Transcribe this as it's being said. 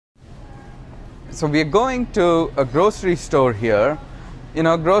So we're going to a grocery store here. You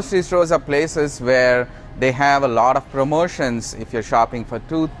know, grocery stores are places where they have a lot of promotions. If you're shopping for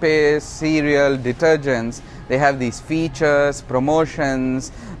toothpaste, cereal, detergents, they have these features,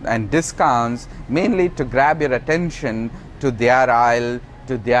 promotions and discounts, mainly to grab your attention to their aisle,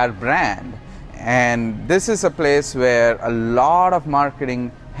 to their brand. And this is a place where a lot of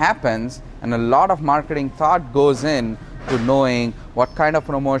marketing happens and a lot of marketing thought goes in to knowing what kind of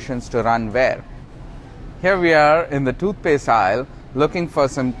promotions to run where. Here we are in the toothpaste aisle looking for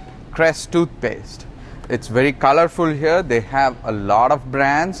some Crest toothpaste. It's very colorful here. They have a lot of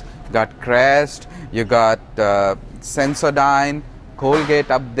brands. You got Crest, you got Sensodyne,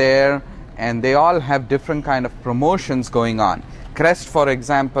 Colgate up there, and they all have different kind of promotions going on. Crest, for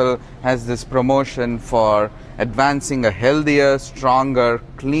example, has this promotion for advancing a healthier, stronger,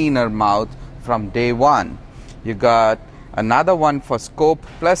 cleaner mouth from day one. You got another one for Scope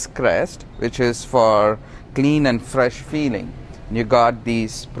Plus Crest, which is for clean and fresh feeling. You got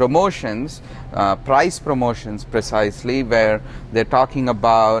these promotions, price promotions precisely, where they're talking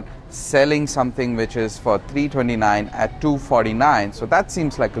about selling something which is for $329 at $249. So that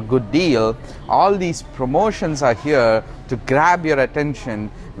seems like a good deal. All these promotions are here to grab your attention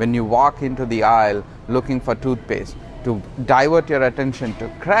when you walk into the aisle looking for toothpaste, to divert your attention to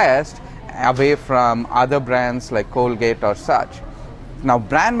Crest away from other brands like Colgate or such. Now,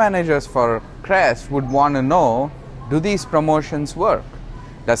 brand managers for Crest would want to know, do these promotions work?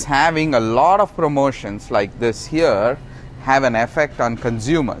 Does having a lot of promotions like this here have an effect on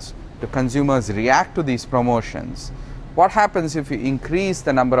consumers? Do consumers react to these promotions? What happens if you increase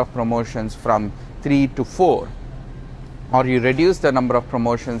the number of promotions from 3 to 4? Or you reduce the number of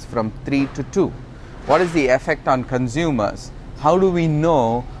promotions from 3 to 2? What is the effect on consumers? How do we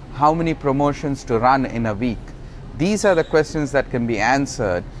know how many promotions to run in a week? These are the questions that can be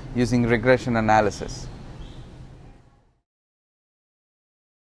answered using regression analysis.